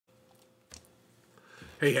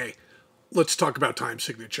Hey, let's talk about time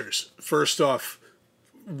signatures. First off,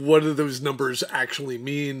 what do those numbers actually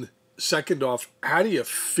mean? Second off, how do you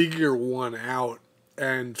figure one out?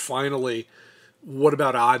 And finally, what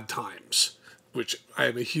about odd times, which I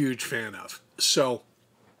am a huge fan of? So,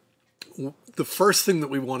 the first thing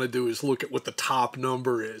that we want to do is look at what the top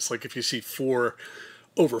number is. Like if you see 4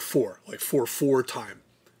 over 4, like 4 time.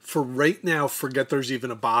 For right now, forget there's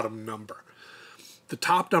even a bottom number. The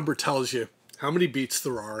top number tells you how many beats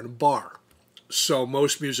there are in a bar. So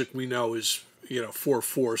most music we know is,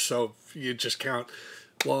 4/4. So you just count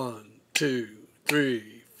 1, 2,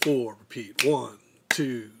 3, 4, repeat 1,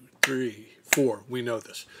 2, 3, 4. We know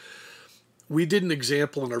this. We did an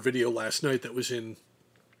example in our video last night that was in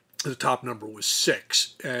the top number was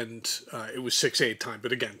 6, and it was 6/8 time.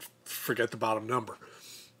 But again, forget the bottom number.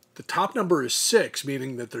 The top number is 6,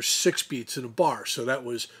 meaning that there's 6 beats in a bar. So that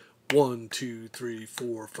was 1, 2, 3,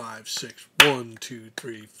 4, 5, 6, 1, 2,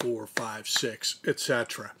 3, 4, 5, 6,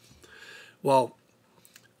 etc. Well,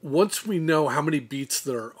 once we know how many beats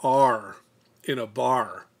there are in a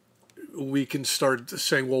bar, we can start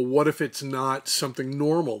saying, well, what if it's not something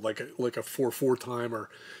normal, like a 4/4 time or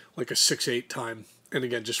like a 6/8 time? And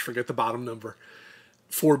again, just forget the bottom number.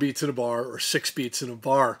 4 beats in a bar or 6 beats in a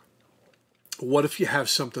bar. What if you have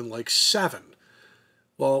something like 7?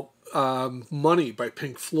 Well, Money by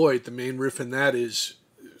Pink Floyd, the main riff in that is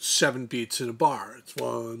 7 beats in a bar. It's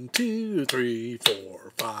 1, 2, 3,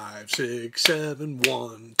 4, 5, 6, 7,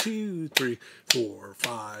 1, 2, 3, 4,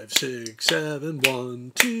 5, 6, 7,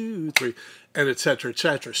 1, 2, 3, and etc.,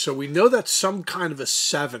 etc. So we know that's some kind of a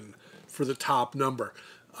 7 for the top number.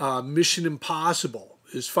 Mission Impossible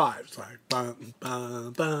is 5. It's like 1,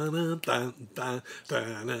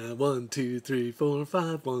 2, 3, 4,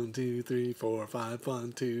 5, 1, 2, 3, 4, 5,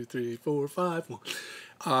 1, 2, 3, 4, 5,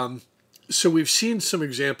 1. So we've seen some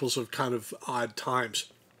examples of kind of odd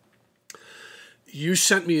times. You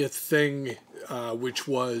sent me a thing which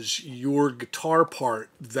was your guitar part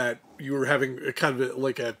that you were having a kind of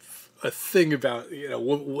like a thing about,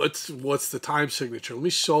 what's the time signature. Let me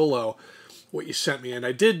solo what you sent me, and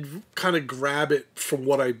I did kind of grab it from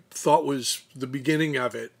what I thought was the beginning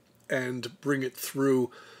of it and bring it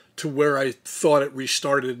through to where I thought it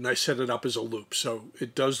restarted, and I set it up as a loop. So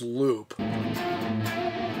it does loop.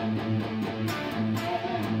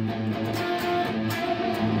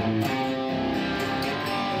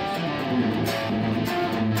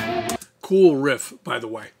 Cool riff, by the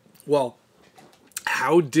way. Well,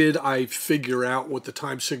 how did I figure out what the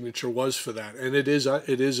time signature was for that? And it is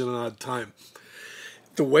an odd time.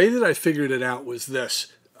 The way that I figured it out was this.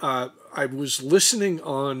 I was listening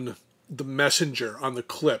on the Messenger on the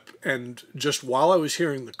clip, and just while I was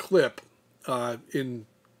hearing the clip in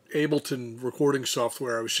Ableton recording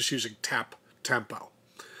software, I was just using tap tempo.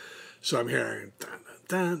 So I'm hearing dun,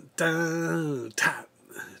 dun, dun, tap,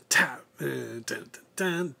 tap, dun, dun,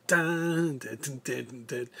 dun, dun, dun, dun,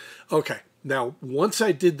 dun. Okay. Now, once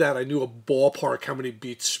I did that, I knew a ballpark how many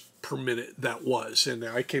beats per minute that was. And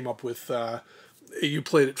I came up with, you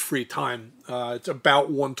played it free time. It's about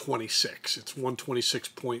 126. It's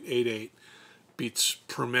 126.88 beats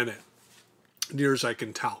per minute, near as I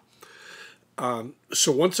can tell.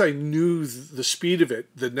 So once I knew the speed of it,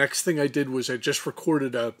 the next thing I did was I just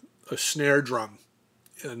recorded a snare drum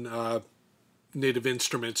and Native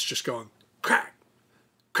Instruments just going crack,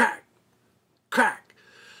 crack, crack.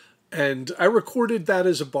 And I recorded that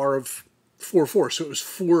as a bar of 4/4. So it was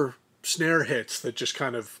 4 snare hits that just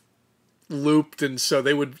kind of looped. And so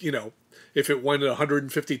they would, if it went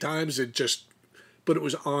 150 times, but it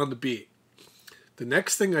was on the beat. The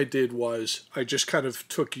next thing I did was I just kind of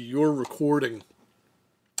took your recording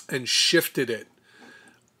and shifted it.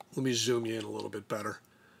 Let me zoom you in a little bit better.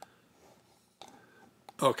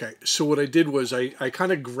 Okay, so what I did was I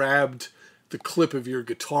kind of grabbed the clip of your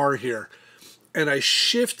guitar here, and I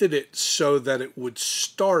shifted it so that it would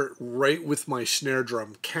start right with my snare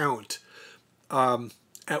drum count.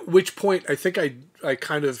 At which point I think I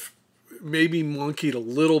kind of maybe monkeyed a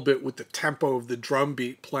little bit with the tempo of the drum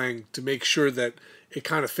beat playing to make sure that it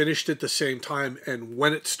kind of finished at the same time, and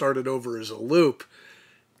when it started over as a loop,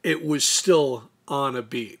 it was still on a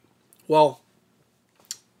beat. Well,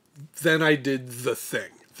 then I did the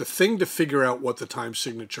thing to figure out what the time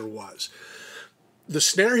signature was. The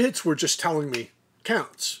snare hits were just telling me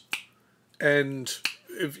counts. And,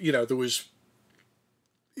 there was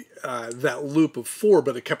that loop of 4,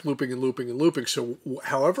 but it kept looping and looping and looping. So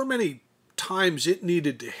however many times it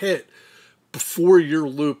needed to hit before your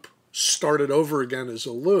loop started over again as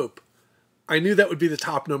a loop, I knew that would be the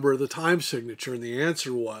top number of the time signature, and the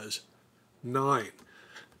answer was 9.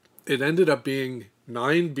 It ended up being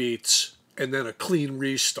 9 beats and then a clean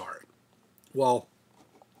restart. Well,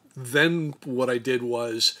 then what I did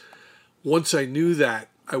was, once I knew that,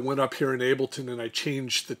 I went up here in Ableton and I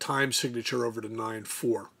changed the time signature over to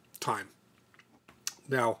 9/4 time.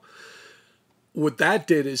 Now, what that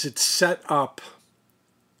did is it set up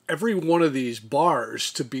every one of these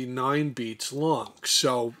bars to be 9 beats long.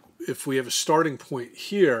 So if we have a starting point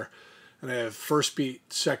here, and I have first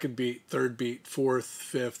beat, second beat, third beat, fourth,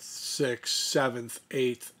 fifth, sixth, seventh,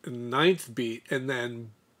 eighth, and ninth beat, and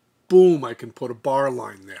then boom, I can put a bar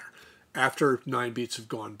line there after 9 beats have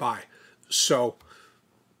gone by. So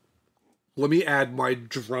let me add my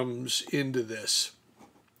drums into this,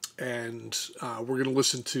 and we're going to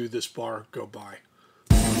listen to this bar go by.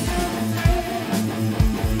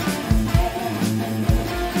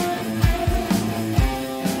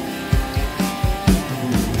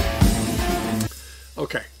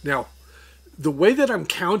 Okay, now, the way that I'm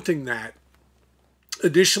counting that,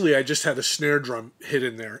 initially I just had a snare drum hit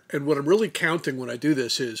in there, and what I'm really counting when I do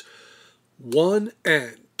this is 1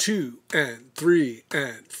 and 2 and 3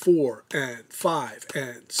 and 4 and 5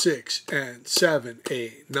 and 6 and 7,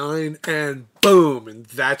 8, 9, and boom, and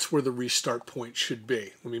that's where the restart point should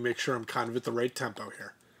be. Let me make sure I'm kind of at the right tempo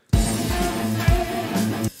here. 1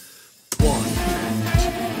 and 2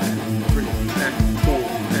 and 3 and 4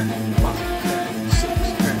 and 5 and 6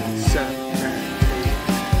 and 7 and 8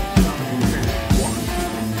 and 9 and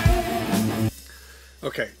 1.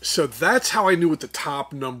 Okay, so that's how I knew what the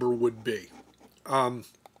top number would be.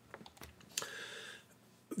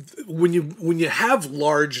 When you have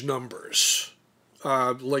large numbers,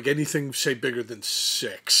 like anything, say, bigger than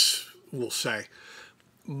 6, we'll say,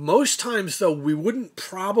 most times, though, we wouldn't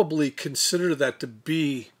probably consider that to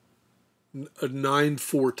be a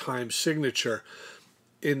 9/4 time signature.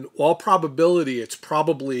 In all probability, it's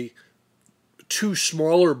probably 2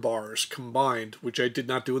 smaller bars combined, which I did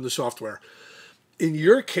not do in the software. In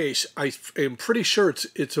your case, I am pretty sure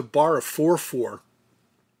it's a bar of 4/4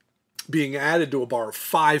 being added to a bar of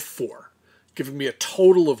 5/4, giving me a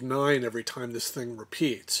total of 9 every time this thing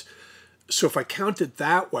repeats. So if I count it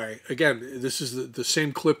that way, again, this is the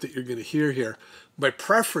same clip that you're going to hear here, my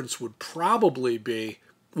preference would probably be,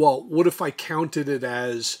 well, what if I counted it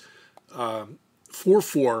as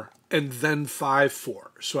 4/4 and then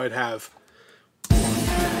 5/4? So I'd have 1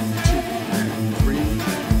 and 2 and 3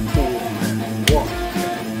 and 4 and 1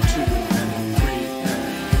 and 2 and 3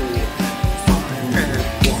 and 4 and 5 and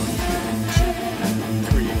 1 and 2 and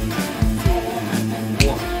 3 and 4 and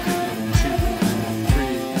 1 and 2 and 3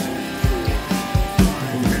 and 4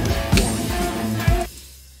 and 5 and 1.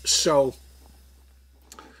 So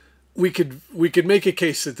we could make a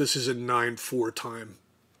case that this is a 9/4 time,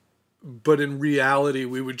 but in reality,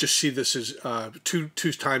 we would just see this as two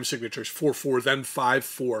time signatures, 4/4, then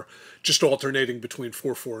 5/4, just alternating between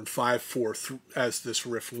 4/4 and 5/4 as this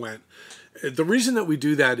riff went. The reason that we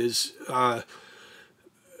do that is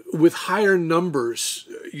with higher numbers,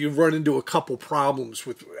 you run into a couple problems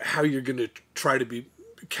with how you're going to try to be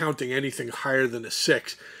counting anything higher than a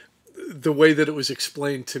 6. The way that it was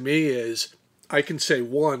explained to me is I can say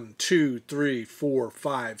 1, 2, 3, 4,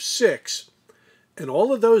 5, 6, and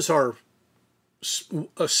all of those are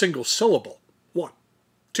a single syllable. 1,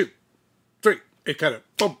 2, 3. It kind of,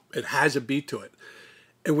 boom, it has a beat to it.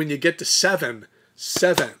 And when you get to 7,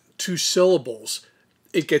 2 syllables,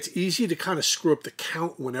 it gets easy to kind of screw up the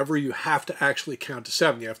count whenever you have to actually count to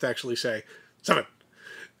 7. You have to actually say 7.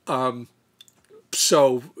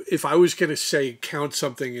 So if I was going to say count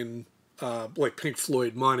something in like Pink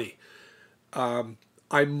Floyd Money,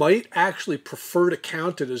 I might actually prefer to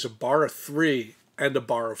count it as a bar of 3 and a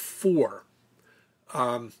bar of 4.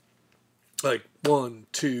 Like 1,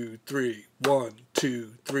 2, 3, 1,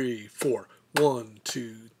 2, 3, 4, 1,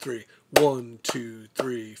 2, 3, 1, 2,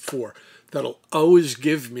 3, 4. That'll always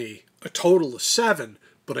give me a total of 7,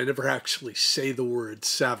 but I never actually say the word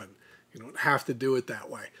 7. You don't have to do it that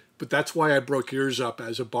way. But that's why I broke yours up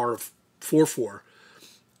as a bar of 4/4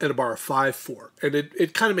 and a bar of 5/4. And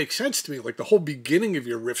it kind of makes sense to me. Like the whole beginning of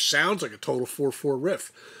your riff sounds like a total 4/4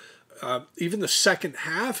 riff. Even the second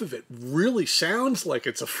half of it really sounds like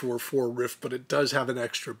it's a 4/4 riff, but it does have an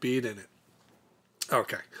extra beat in it.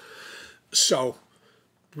 Okay. So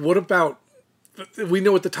what about, we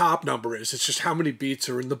know what the top number is. It's just how many beats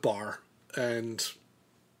are in the bar. And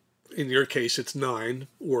in your case, it's 9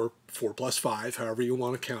 or 4 plus 5, however you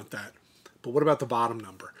want to count that. But what about the bottom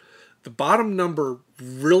number? The bottom number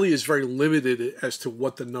really is very limited as to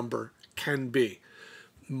what the number can be.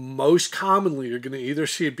 Most commonly, you're going to either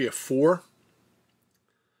see it be a 4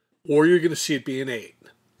 or you're going to see it be an 8.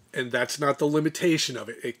 And that's not the limitation of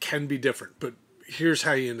it. It can be different, but here's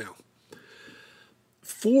how you know.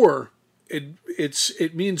 4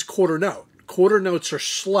 it means quarter note. Quarter notes are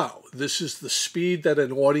slow. This is the speed that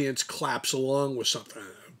an audience claps along with something.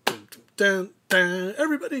 Dun, dun,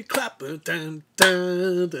 everybody clap. Dun, dun,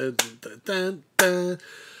 dun, dun, dun, dun.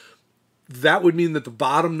 That would mean that the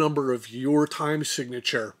bottom number of your time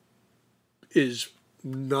signature is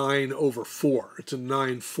 9/4. It's a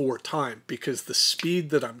 9/4 time because the speed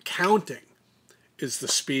that I'm counting is the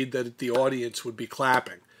speed that the audience would be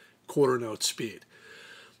clapping, quarter note speed.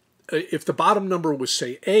 If the bottom number was,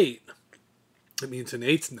 say, 8, it means an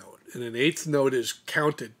eighth note, and an eighth note is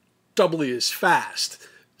counted doubly as fast.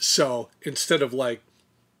 So instead of like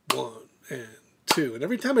 1 and 2, and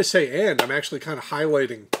every time I say and, I'm actually kind of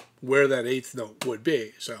highlighting where that eighth note would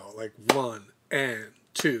be. So like 1 and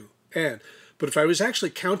 2 and. But if I was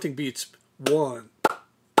actually counting beats 1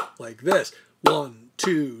 like this, 1,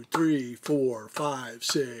 2, 3, 4, 5,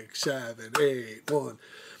 6, 7, 8, 1.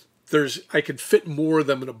 I can fit more of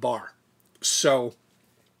them in a bar. So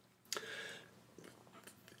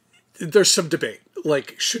there's some debate.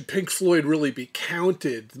 Like, should Pink Floyd really be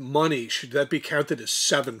counted? Money, should that be counted as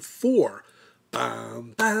 7/4?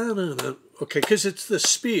 Okay, because it's the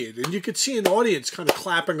speed. And you could see an audience kind of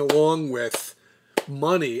clapping along with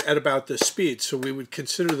Money at about this speed. So we would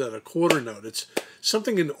consider that a quarter note. It's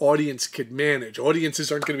something an audience could manage. Audiences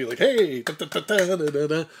aren't going to be like, hey, da, da, da, da, da,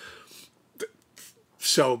 da.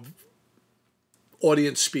 So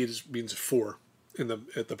audience speed means 4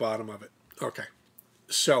 at the bottom of it. Okay.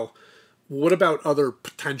 So what about other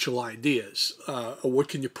potential ideas? What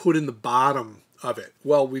can you put in the bottom of it?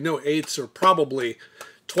 Well, we know eighths are probably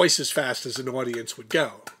twice as fast as an audience would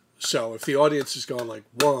go. So if the audience is going like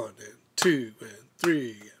 1 and 2 and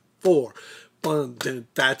 3 and 4, 1, then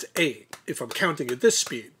that's 8. If I'm counting at this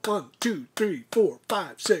speed, 1, 2, 3, 4,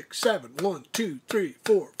 5, 6, 7, 1, 2, 3,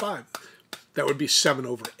 4, 5. That would be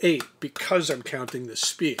 7/8 because I'm counting this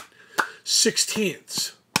speed.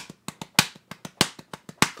 Sixteenths.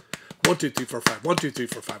 1, 2, 3, 4, 5. 1, 2, 3,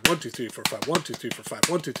 4, 5. 1, 2, 3, 4, 5. 1, 2, 3, 4, 5.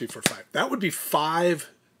 1, 2, 3, 4, 5. That would be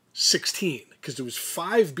 5/16 because there was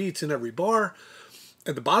 5 beats in every bar,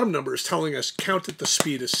 and the bottom number is telling us count at the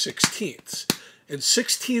speed of sixteenths. And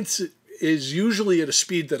sixteenths is usually at a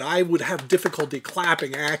speed that I would have difficulty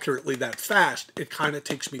clapping accurately that fast. It kind of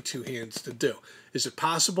takes me 2 hands to do. Is it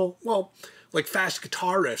possible? Well, like fast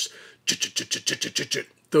guitar riffs,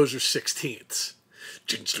 those are sixteenths.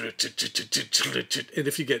 And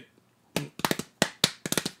if you get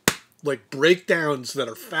like breakdowns that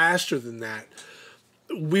are faster than that,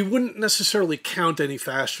 we wouldn't necessarily count any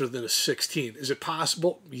faster than a 16. Is it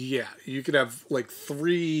possible? Yeah. You could have like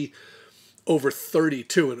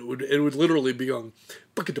 3/32, and it would literally be going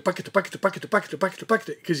bucket to bucket to bucket to bucket to bucket to bucket to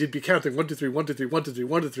bucket, because you'd be counting 1, 2, 3, 1, 2, 3, 1, 2, 3,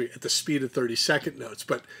 1, 2, 3 at the speed of 30-second notes.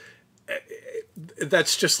 But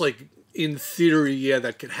that's just like, in theory, yeah,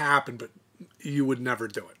 that could happen, but you would never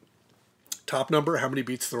do it. Top number, how many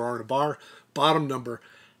beats there are in a bar. Bottom number,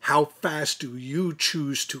 how fast do you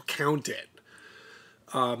choose to count it?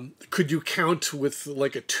 Could you count with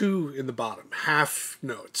like a 2 in the bottom, half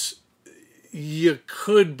notes? You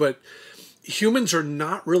could, but humans are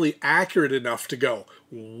not really accurate enough to go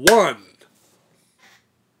 1,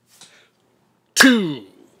 2,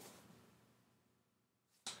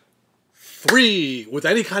 3 with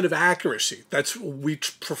any kind of accuracy. We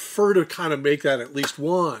prefer to kind of make that at least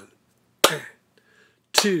 1, and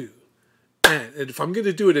 2, and if I'm going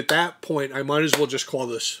to do it at that point, I might as well just call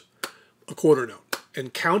this a quarter note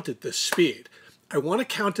and count at this speed. I want to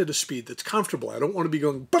count at a speed that's comfortable. I don't want to be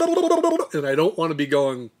going, and I don't want to be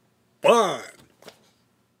going 1,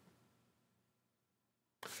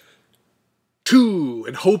 2,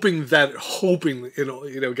 and hoping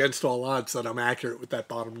against all odds that I'm accurate with that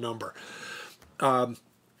bottom number.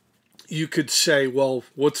 You could say, well,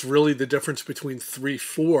 what's really the difference between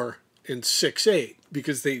 3/4 and 6/8?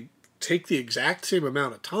 Because they take the exact same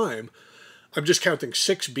amount of time. I'm just counting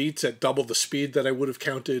 6 beats at double the speed that I would have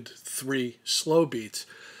counted 3 slow beats.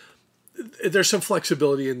 There's some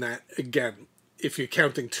flexibility in that. Again, if you're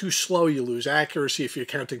counting too slow, you lose accuracy. If you're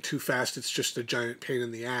counting too fast, it's just a giant pain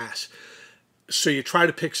in the ass. So you try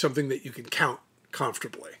to pick something that you can count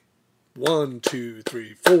comfortably. 1, 2,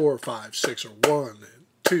 3, 4, 5, 6, or 1 and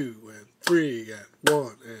 2 and 3 and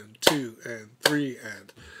 1 and 2 and 3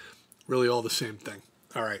 and really all the same thing.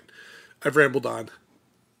 All right, I've rambled on.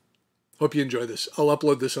 Hope you enjoy this. I'll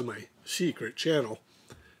upload this on my secret channel,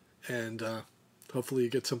 and hopefully you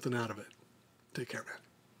get something out of it. Take care, man.